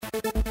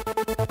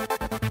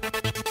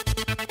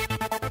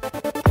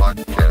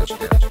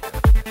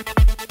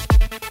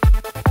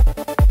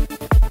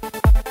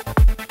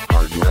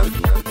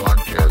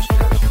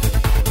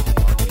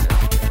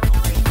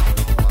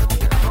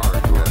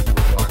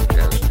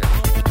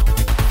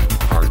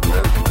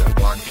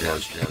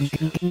Screen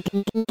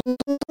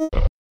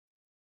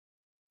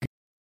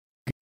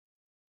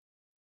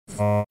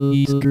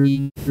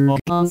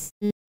focus.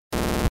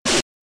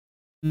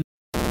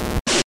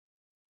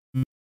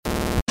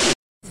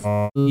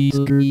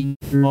 Screen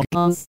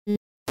focus.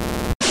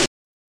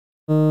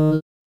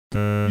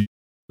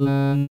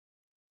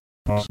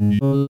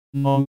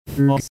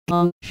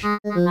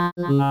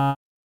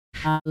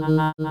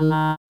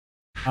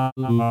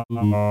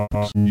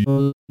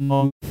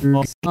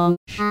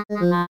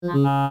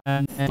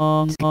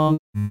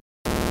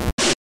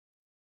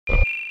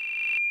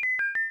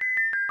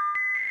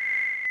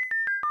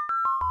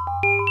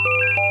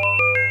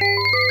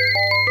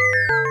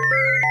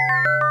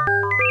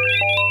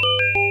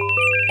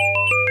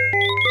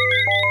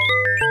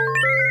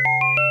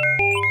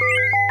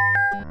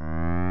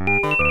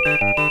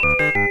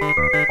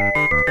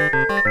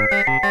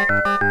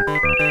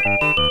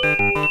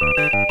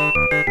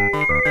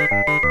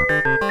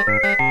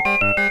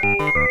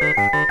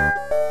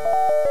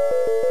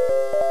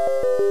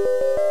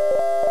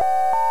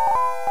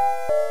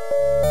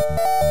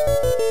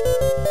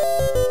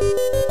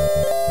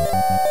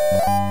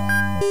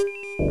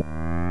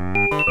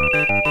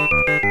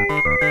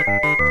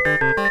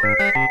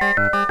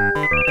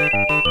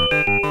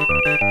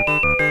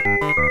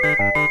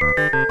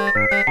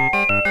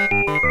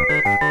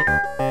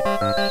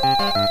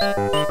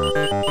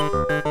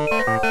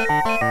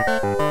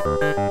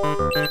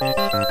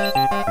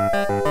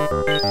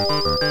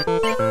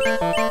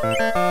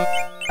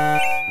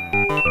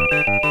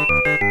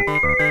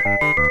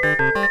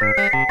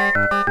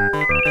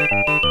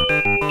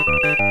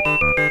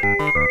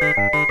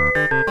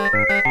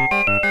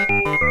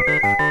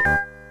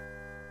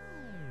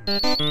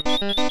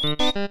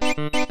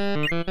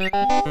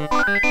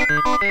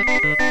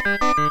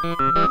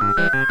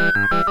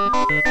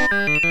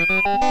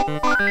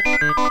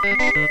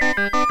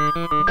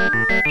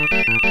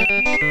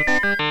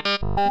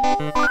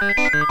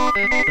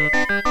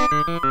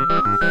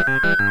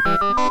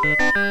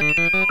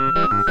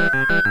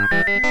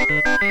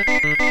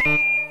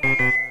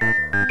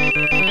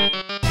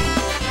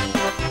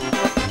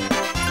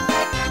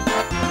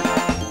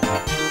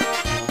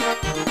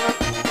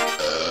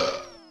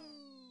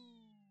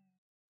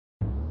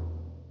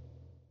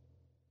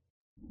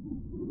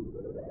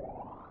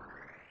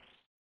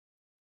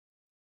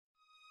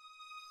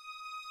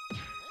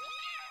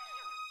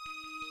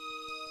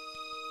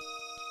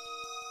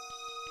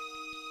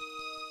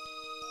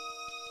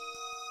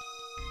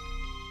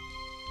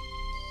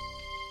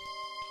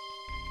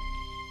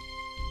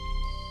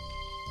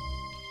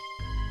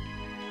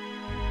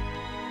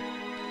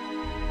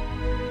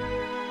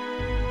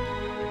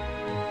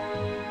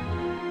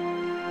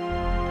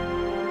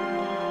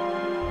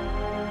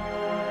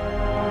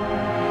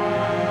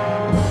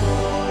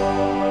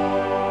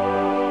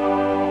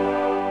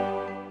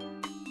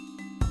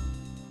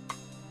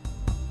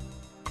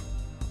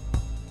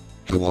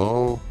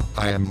 Hello,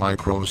 I am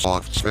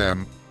Microsoft's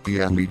fan,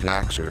 the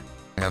Taxer,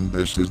 and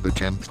this is the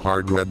 10th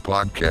HARDREAD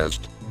podcast.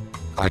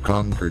 I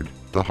conquered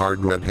the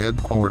HARDREAD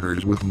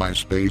headquarters with my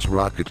space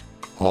rocket.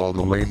 All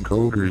the lane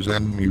coders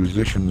and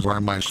musicians are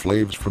my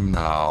slaves from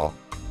now.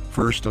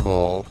 First of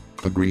all,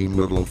 the green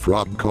little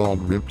frog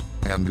called Ript,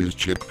 and his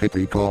chip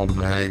Pipi called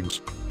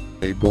Nagz.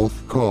 They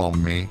both call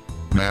me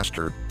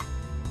Master.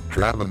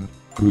 Traven,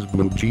 whose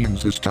blue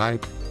jeans is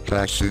tight,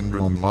 Tash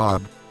syndrome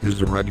mob,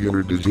 is a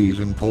regular disease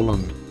in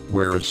Poland,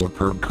 where a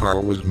superb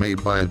car was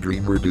made by a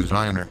dreamer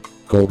designer,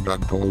 Kogut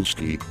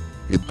Polski.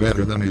 It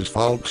better than his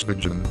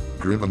Folx-wagen,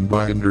 driven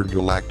by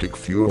intergalactic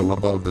fuel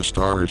above the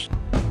stars.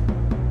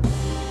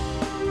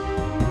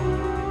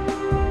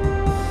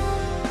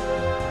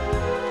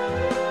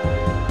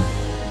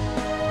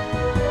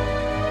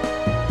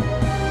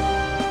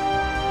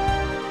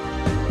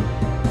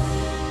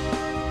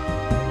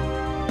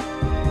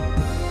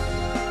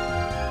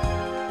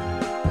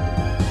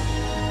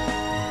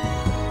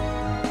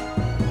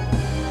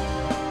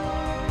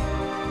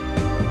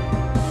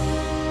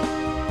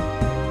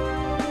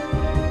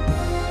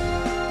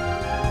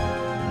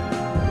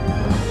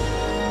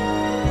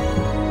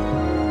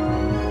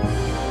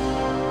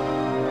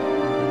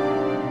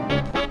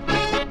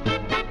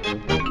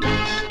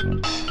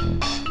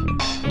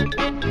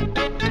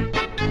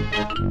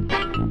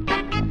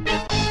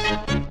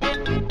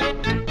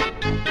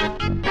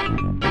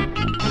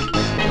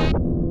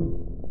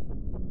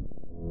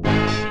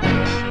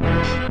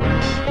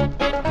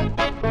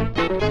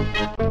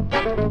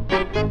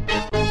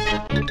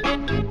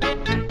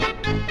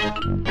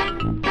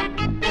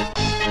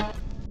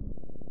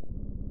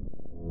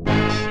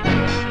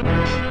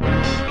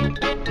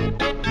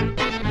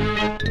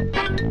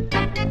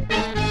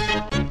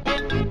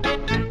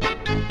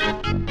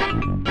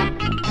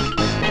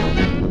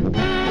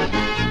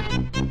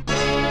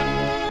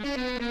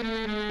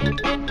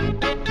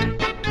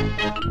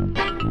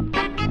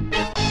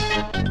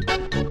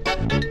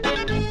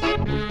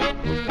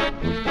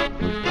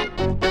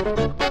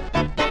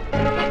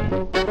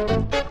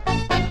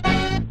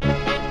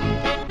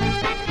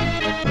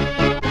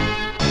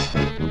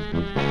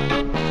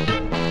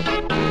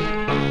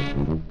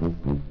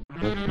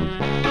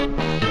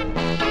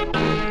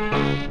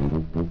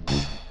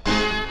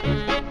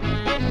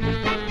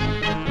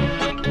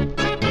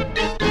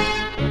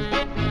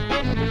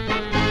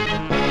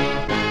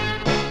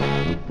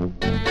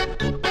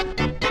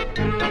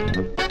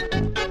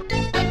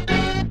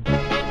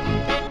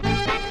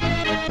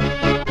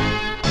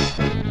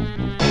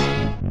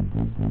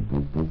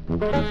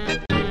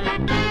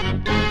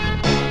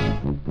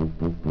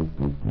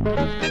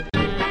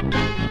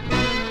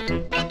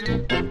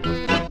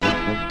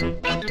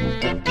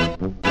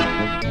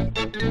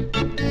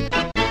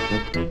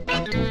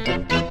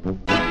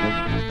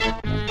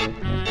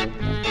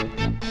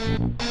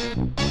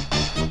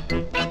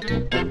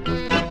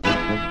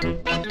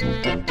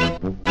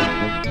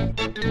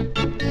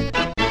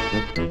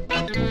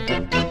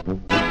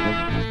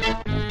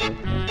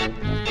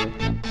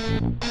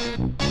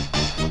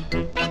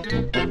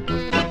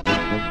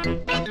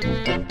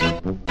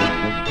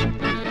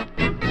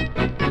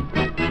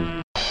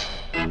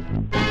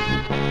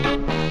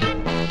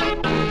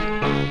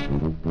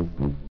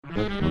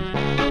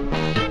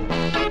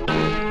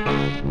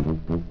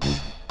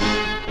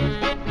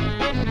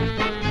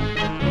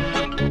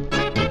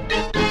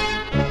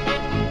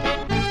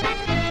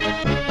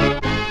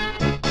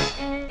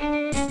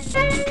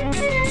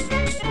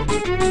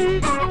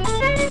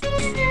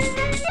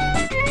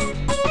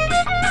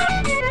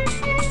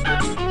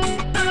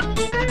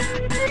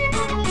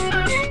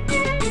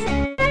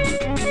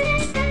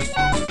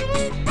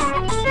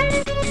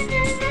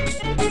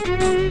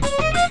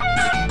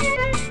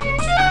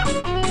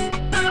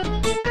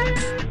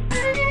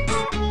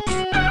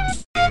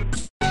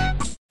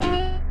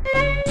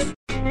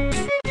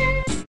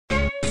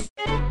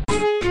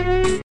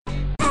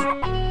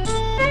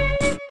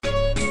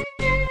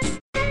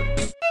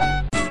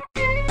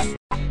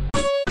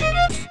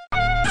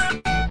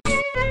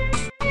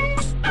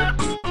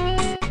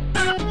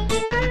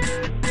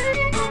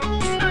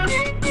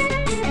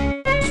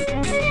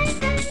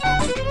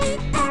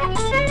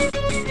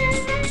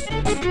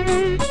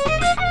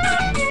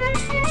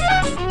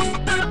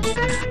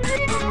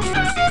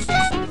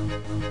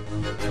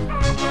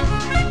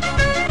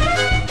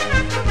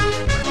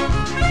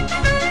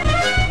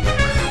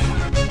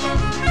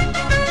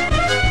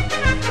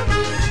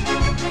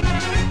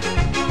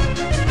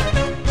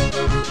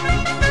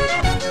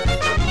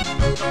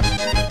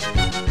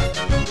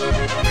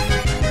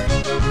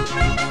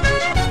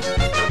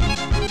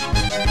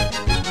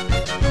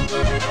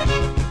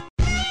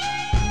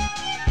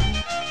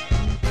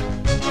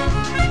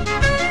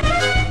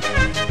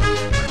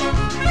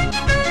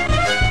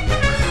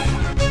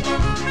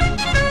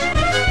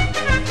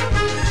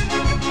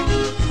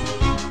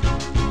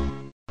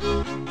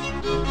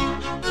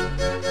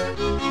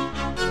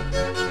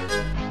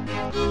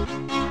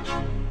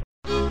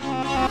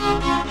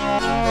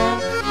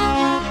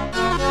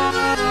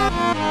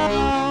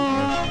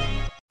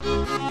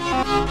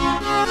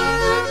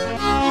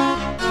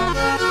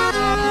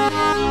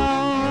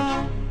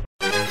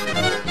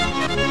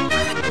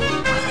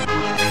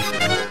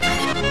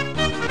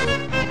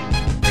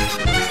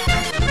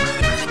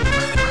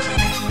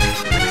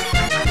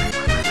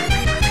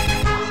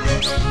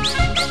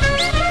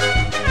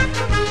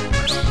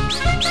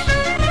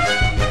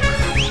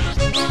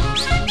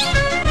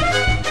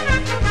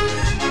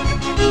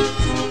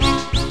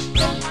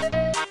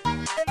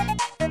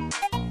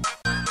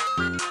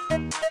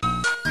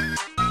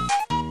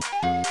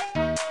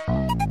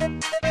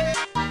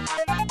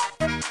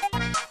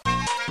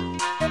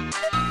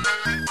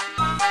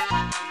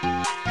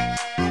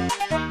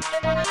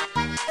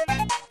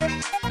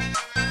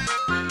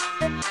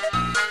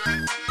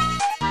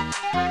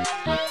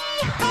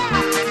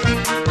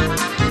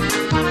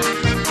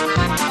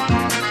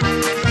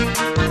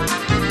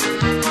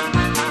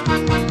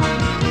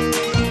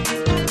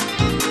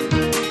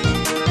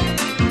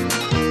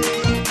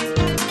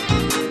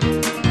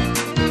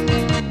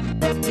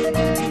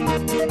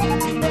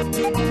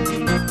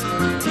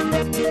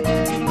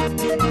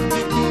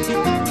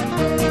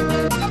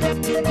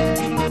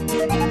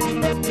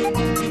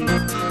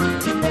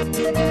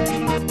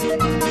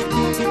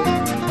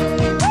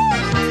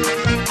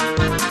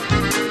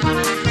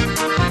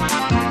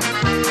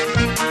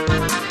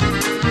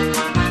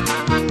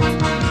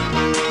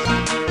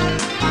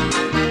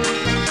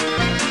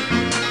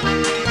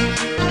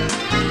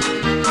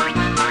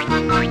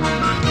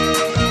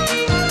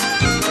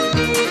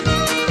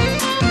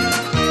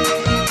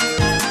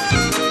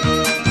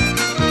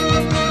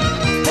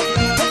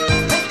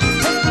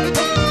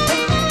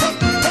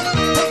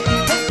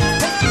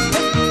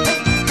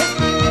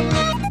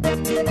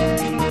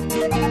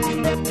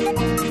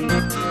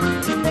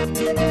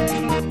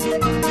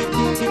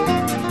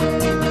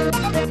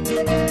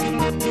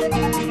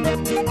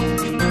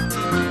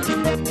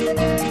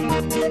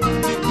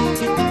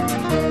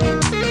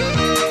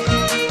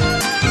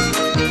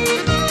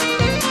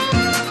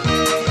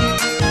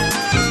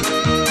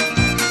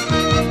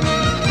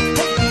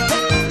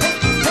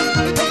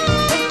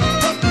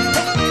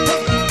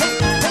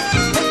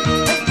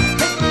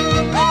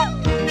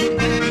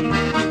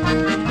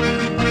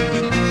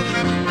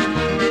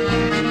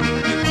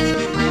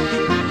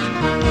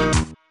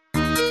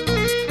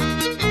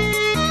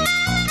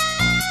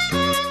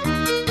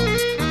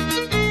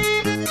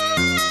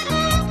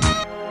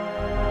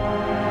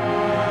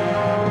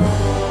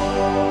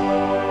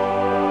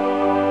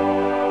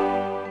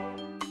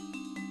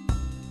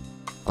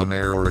 An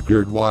error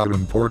occurred while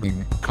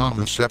importing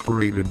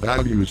comma-separated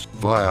values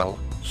file,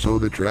 so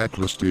the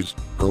tracklist is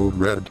Code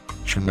Red,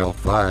 Channel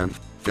 5,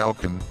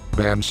 Falcon,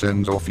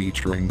 Vincenzo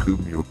featuring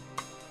Kubu.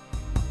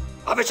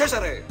 Ave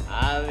Cesare!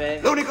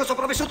 Ave. L'unico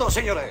sopravvissuto,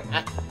 signore!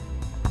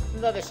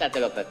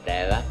 Rovesciatelo per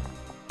terra.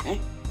 Eh?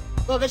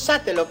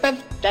 Rovesciatelo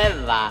per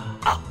terra.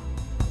 Ah!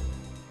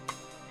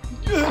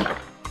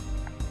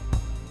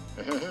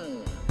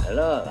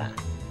 Allora,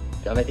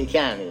 come ti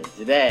chiami,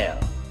 Zideo?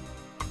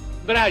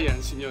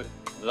 Brian, signore.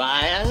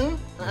 Brian?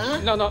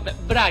 No,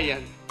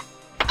 Brian.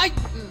 Ai!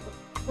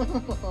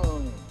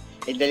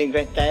 Il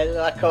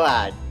delinquentello ha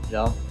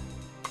coraggio.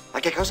 A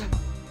che cosa?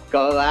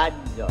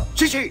 Coraggio.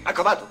 Sì,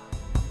 accovato!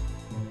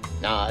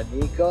 No,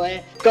 dico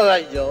è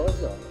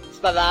coraggioso.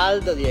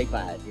 Spavaldo direi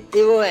quasi.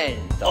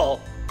 Irruento. Oh,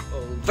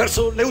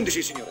 verso le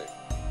 11, signore.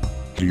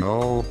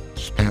 Yo,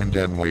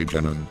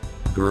 Spandenwagen.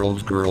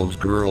 Girls,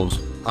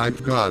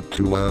 I've got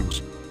 2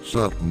 legs.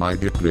 Suck my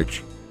dick,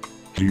 bitch.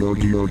 Geo,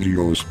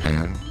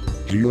 span.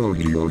 Geo,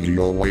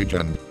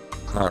 wagen.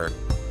 Heart.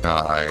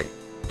 I.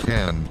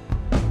 10.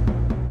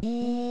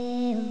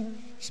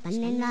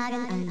 Spannen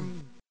Wagen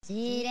an.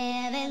 Sie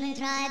der Wind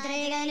treibt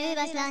Regen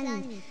übers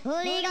Land.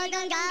 Holy Gott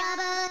und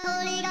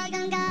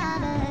Gabe.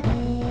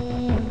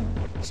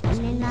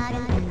 Spannen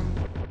Wagen an.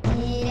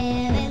 Sie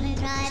der Wind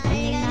treibt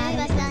Regen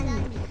übers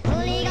Land.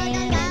 Holy Gott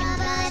und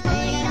Gabe.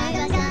 Regen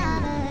übers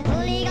Gabe.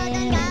 Holy Gott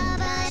und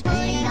Gabe.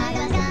 Regen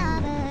übers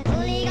Gabe.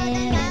 Holy Gott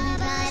und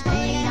Gabe.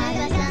 Regen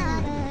übers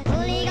Gabe.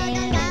 Holy Gott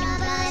und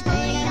Gabe.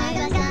 Regen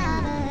übers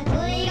Gabe.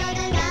 Holy Gott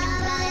und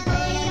Gabe.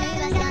 Regen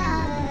übers Gabe.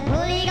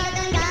 Holy Gott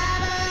und Gabe. Holy Gott und Gabe.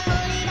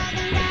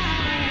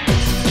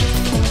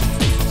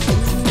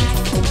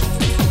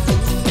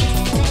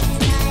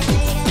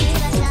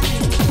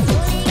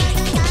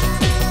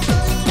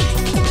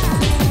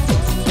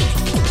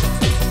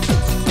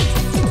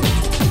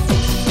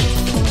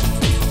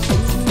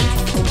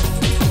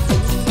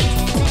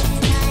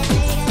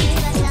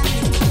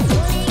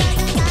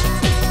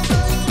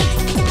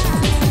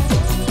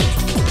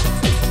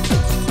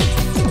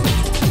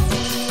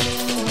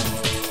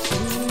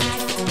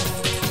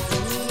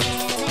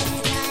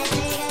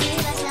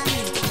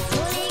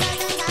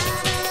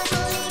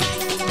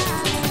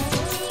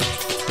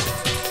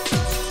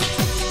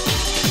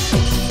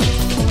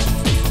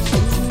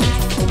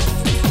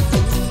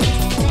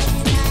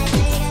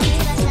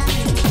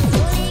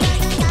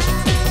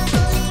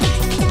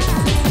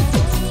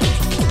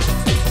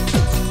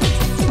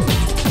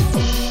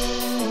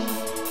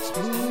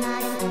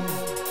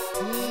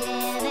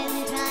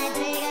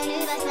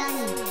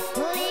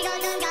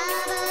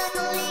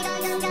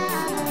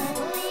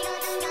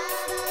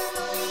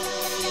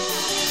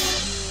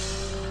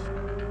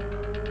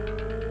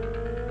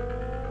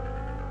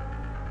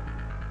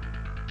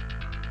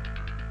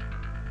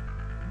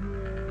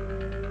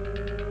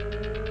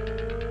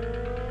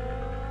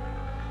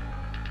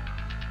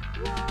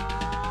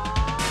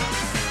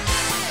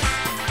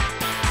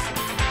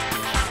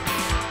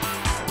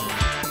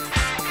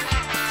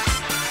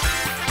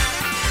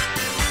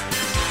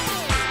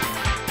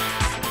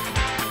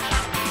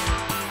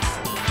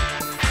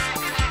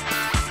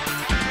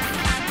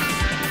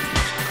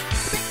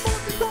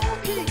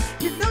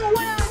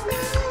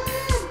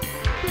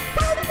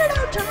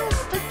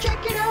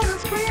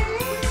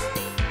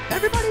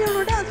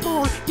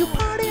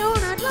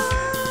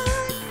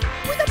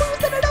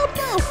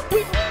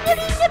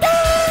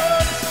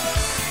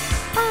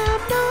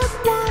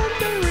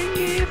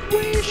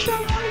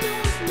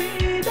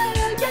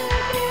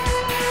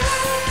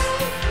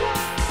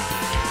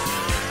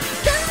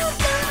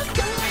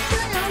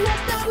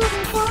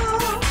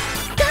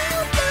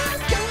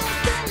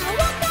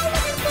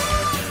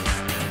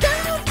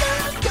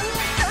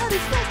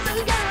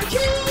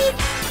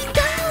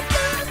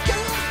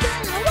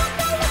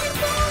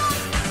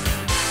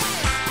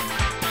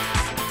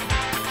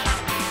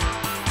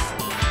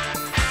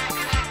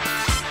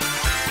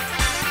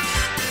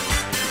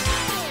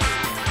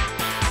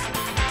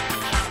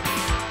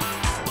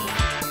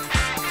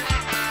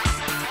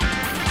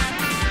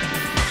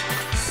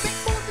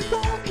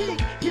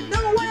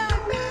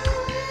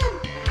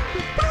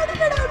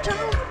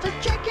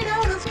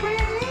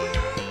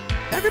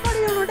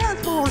 on a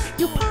dance floor,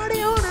 you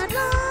party all night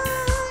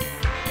long.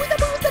 With the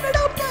booze that I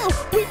don't know,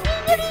 we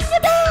ding a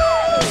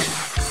dong.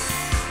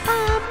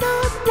 I'm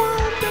not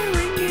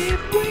wondering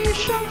if we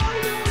shall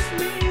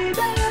meet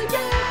again.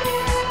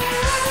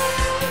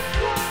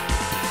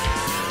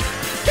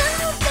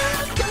 Down,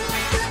 down, down,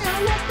 down,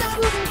 what I'm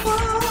looking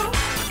for.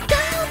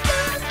 Down,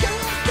 down,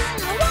 down,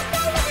 down, what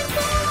I'm looking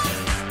for.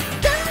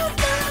 Down,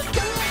 down,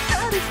 down,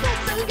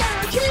 satisfaction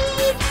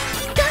guaranteed.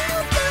 Down,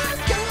 down,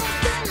 down,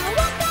 down,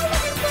 what I'm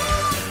looking for.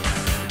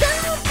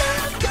 Down,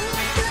 down, down,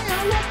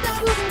 down, what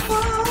I'm looking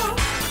for.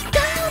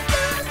 Down,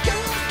 down,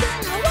 down,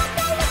 down, what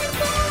I'm looking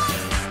for.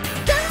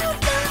 Down,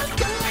 down,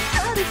 down,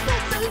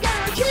 satisfaction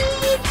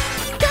guaranteed.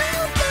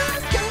 Down, down,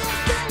 down,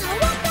 down,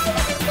 what I'm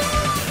looking for.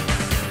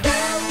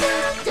 Down,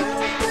 down,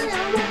 down,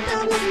 down, what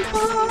I'm looking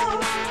for.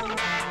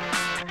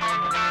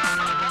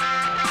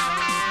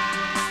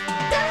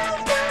 Down,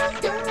 down,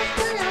 down,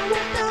 down,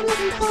 what I'm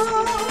looking for.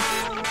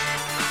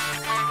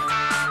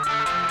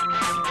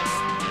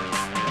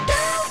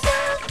 Down,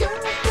 down, down,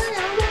 down,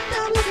 what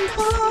I'm looking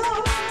for.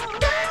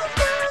 Down,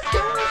 down,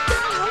 down,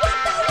 down, what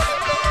I'm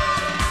looking for.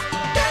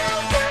 Down,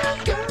 down,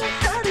 down,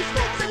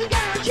 satisfaction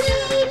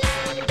guaranteed.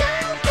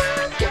 Down,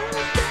 down, down,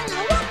 down,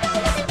 what I'm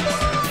looking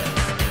for.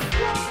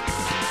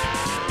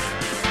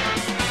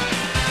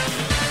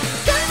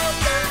 Down,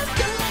 down,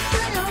 down,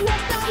 down,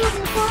 what I'm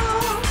looking for.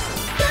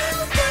 Down,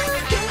 down,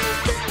 down,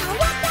 down,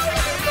 what I'm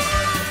looking for.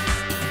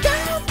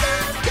 Down,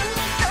 down, down,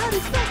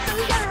 satisfaction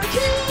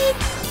guaranteed.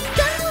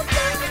 Down,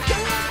 down,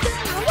 down,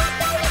 down, what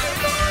I'm looking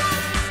for.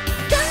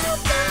 Down,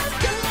 down,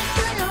 down,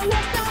 down,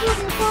 what I'm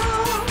looking for.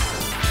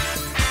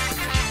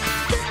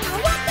 Down,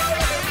 what I'm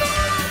looking for.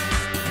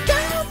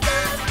 Down,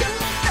 down,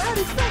 down,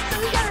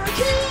 satisfaction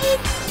guaranteed.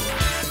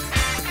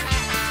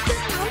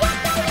 Down, what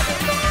I'm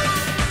looking for.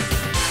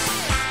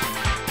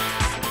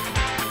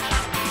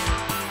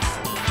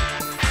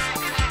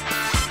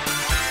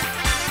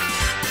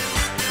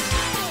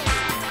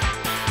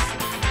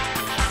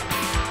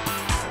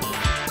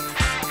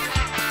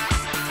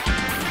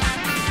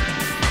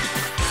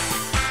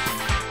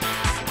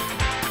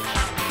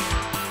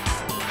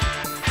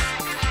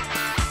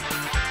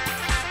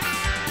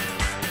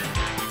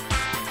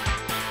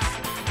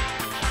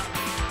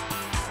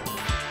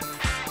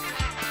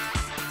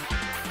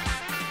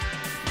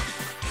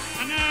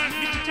 And now,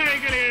 Mr.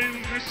 Tagelin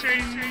will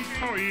sing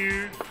for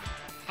you.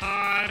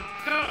 I've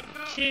got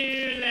 2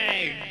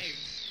 legs.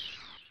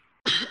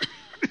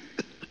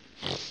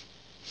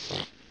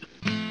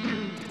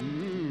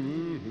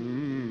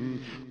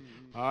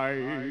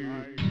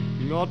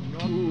 I've got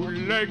 2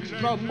 legs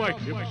from my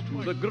hips to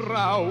the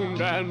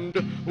ground, and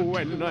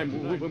when I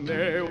move them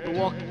they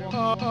walk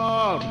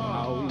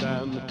around,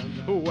 and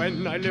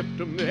when I lift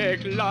them they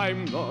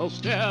climb the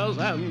stairs,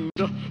 and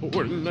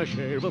when I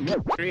shave them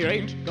he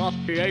ain't got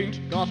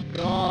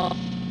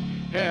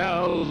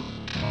hell.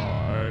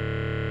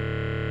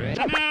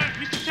 And now,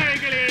 Mr.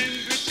 Tagelin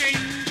will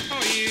sing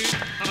for you.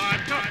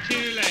 I've got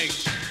 2 legs.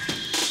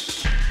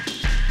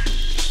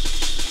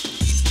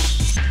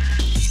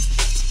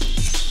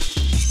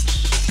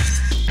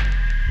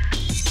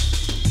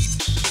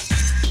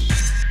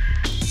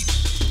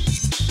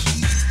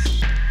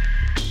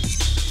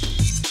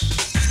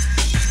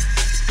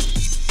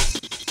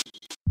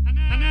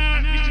 And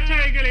now, Mr.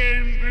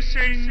 Tagelin will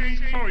sing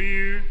for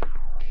you.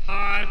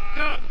 I've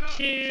got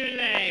 2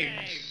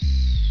 legs.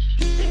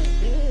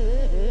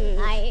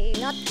 I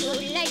got 2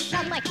 legs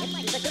from my hips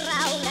to the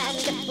ground, and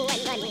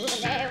when I move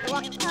they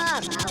walk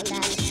around,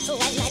 and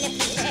when I lift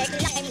them they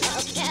climb the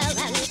stairs,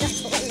 and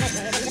when I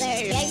shave them they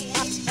ain't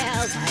got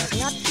hell. I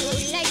got 2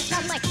 legs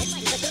from my hips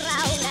to the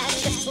ground,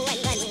 and when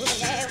I move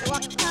they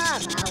walk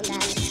around, and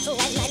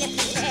when I lift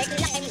them they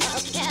climb the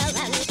stairs,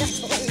 and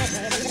when I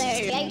shave them they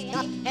ain't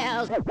got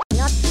hell.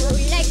 Got 2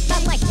 legs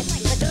from my hips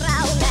to the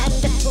ground, and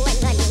when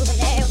I move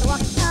they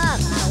walk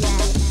around, and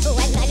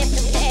when I lift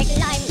them they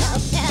climb the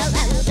stairs,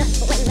 and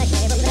when I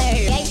shave them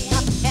they ain't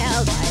got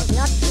hell. I've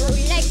got 2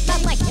 legs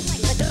from my hips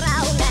to the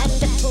ground, and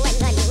when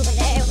I move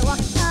they walk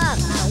around.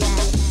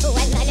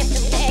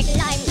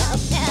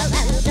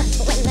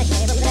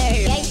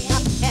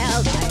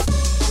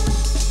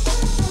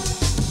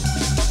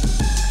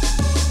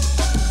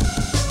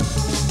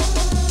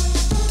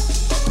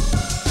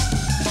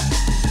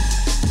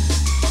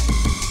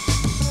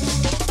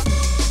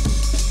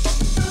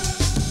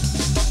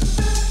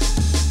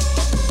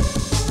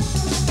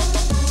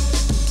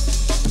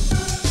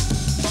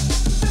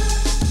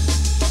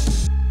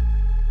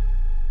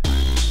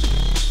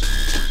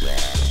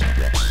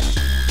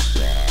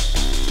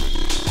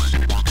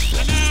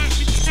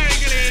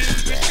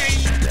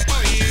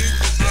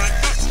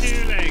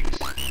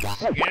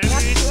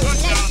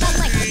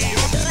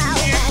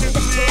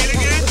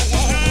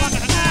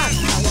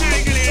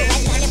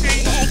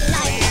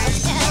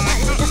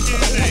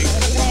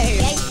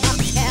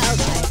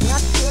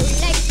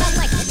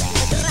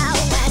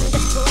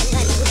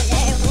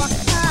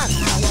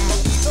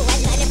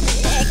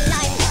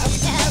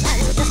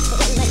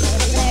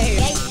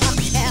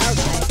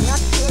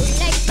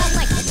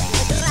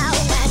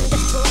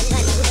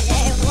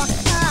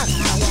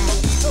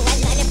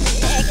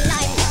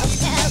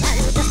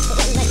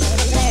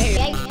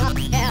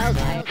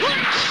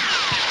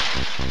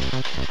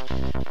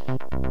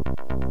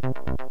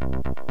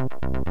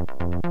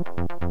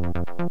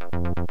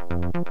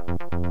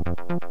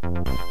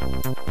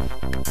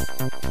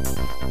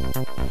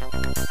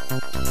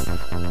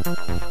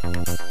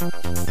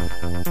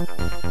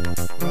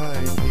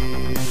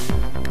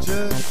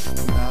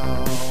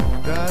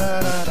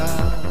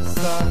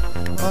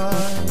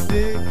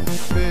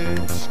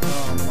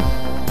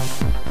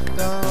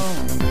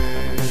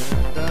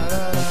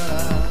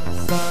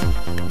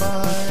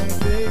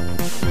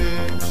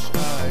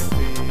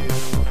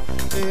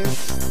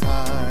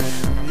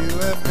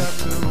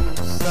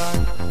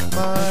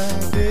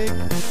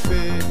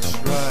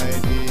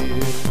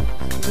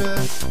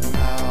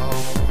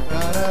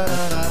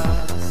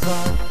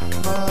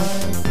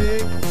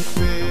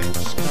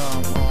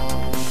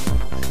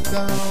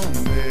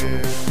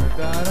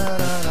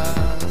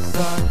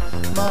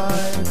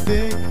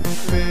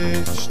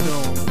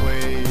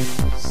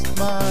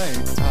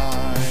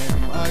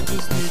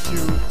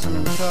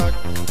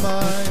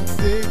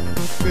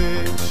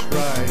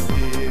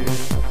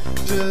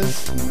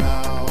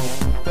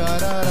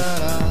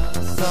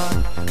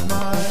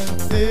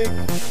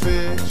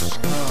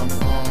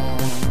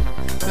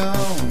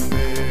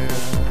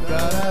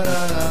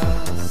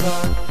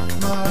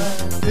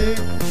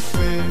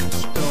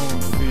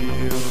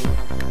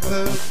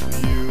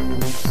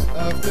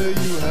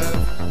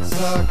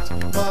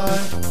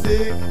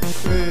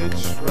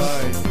 bitch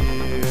right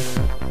here,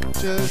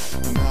 just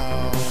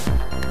now.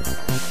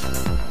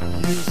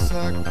 You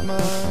sucked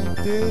my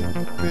dick,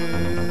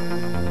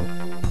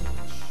 bitch.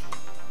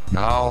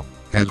 Now,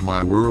 as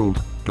my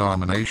world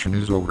domination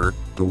is over,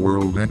 the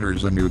world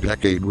enters a new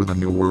decade with a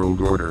new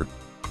world order.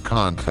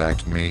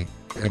 Contact me,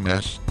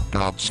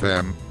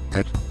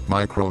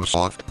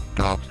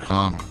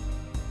 ms.sven@microsoft.com.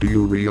 Do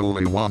you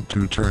really want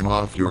to turn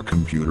off your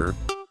computer?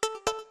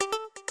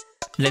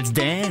 Let's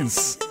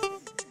dance!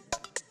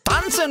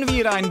 Tanzen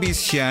wir ein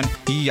bisschen,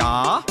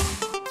 ja?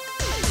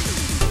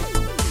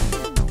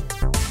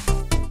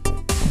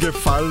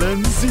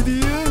 Gefallen sie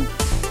dir?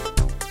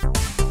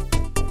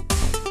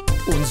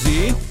 Und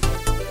sie?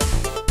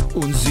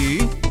 Und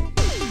sie?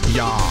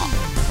 Ja.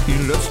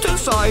 In letzter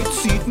Zeit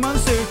sieht man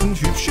selten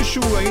hübsche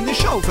Schuhe in den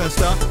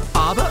Schaufenster,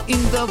 aber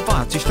in der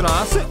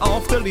Wartestraße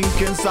auf der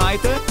linken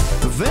Seite,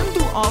 wenn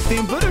du auf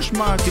den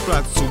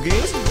Bürgermarktplatz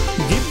zugehst,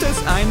 gibt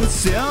es ein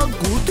sehr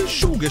gutes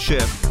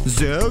Schuhgeschäft.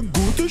 Sehr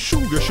gutes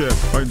Schuhgeschäft.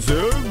 Ein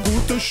sehr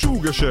gutes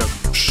Schuhgeschäft.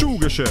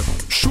 Schuhgeschäft.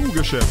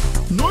 Schuhgeschäft.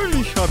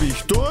 Neulich habe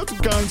ich dort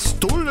ganz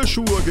tolle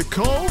Schuhe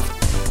gekauft.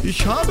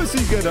 Ich habe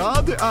sie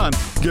gerade an.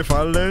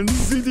 Gefallen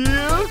sie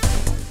dir?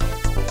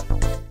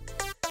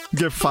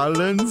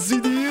 Gefallen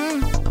sie dir?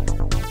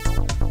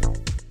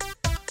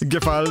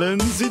 Gefallen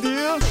sie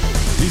dir?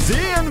 Die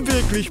sehen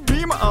wirklich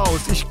prima aus.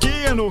 Ich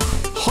gehe noch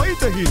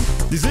heute hin.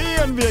 Die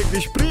sehen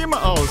wirklich prima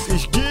aus.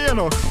 Ich gehe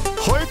noch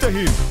heute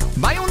hin.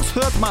 Bei uns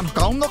hört man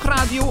kaum noch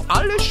Radio.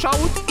 Alles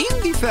schaut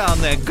in die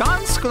Ferne.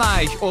 Ganz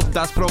gleich, ob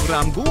das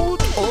Programm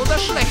gut oder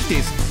schlecht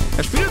ist.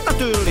 Es spielt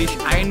natürlich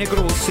eine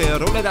große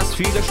Rolle, dass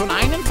viele schon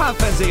einen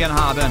Farbfernseher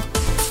haben.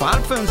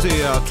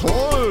 Farbfernseher,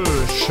 toll,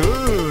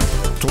 schön,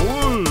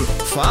 toll.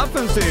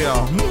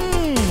 Farbfernseher,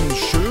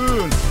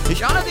 schön.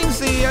 Ich allerdings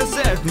sehe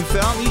selten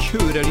fern, ich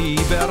höre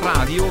lieber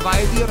Radio,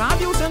 weil die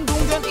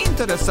Radiosendungen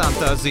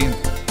interessanter sind.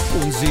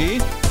 Und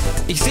Sie?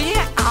 Ich sehe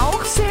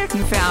auch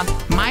selten fern.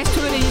 Meist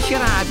höre ich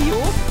Radio,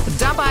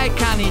 dabei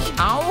kann ich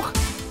auch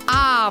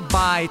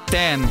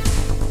arbeiten.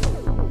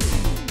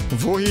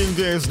 Wohin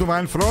gehst du,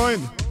 mein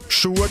Freund?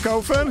 Schuhe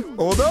kaufen,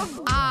 oder?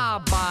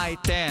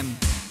 Arbeiten.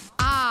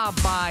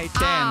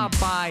 Arbeiten.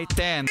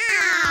 Arbeiten.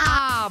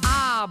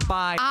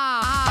 Arbeiten.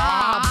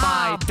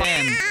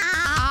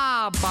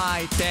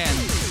 Arbeiten.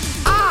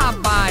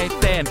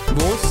 Arbeiten.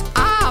 Wo's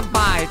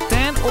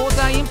arbeiten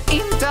oder im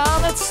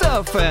Internet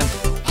surfen?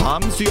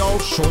 Haben Sie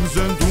auch schon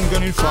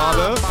Sendungen in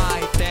Farbe?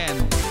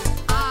 Arbeiten.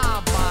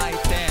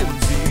 Arbeiten.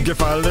 Und Sie?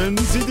 Gefallen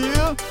sie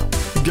dir?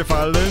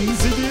 Gefallen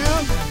sie dir?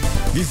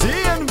 Die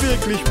sehen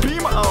wirklich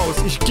prima aus.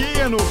 Ich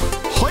gehe noch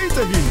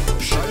heute hin.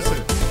 Scheiße.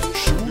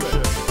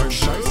 Schuhe.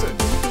 Scheiße.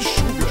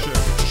 Schuhe.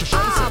 Scheiße.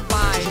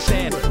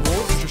 Arbeiten.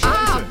 Wo's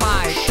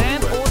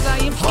arbeiten oder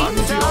im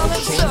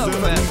Internet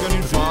surfen?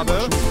 In Farbe?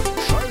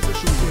 Scheiße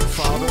Schuhe. In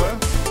Farbe?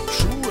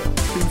 Schuhe.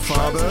 In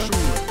Farbe?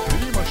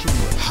 Prima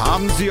Schuhe.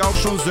 Haben Sie auch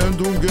schon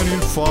Sendungen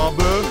in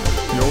Farbe?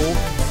 Jo,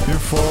 in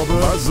Farbe.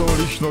 Was soll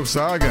ich noch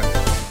sagen?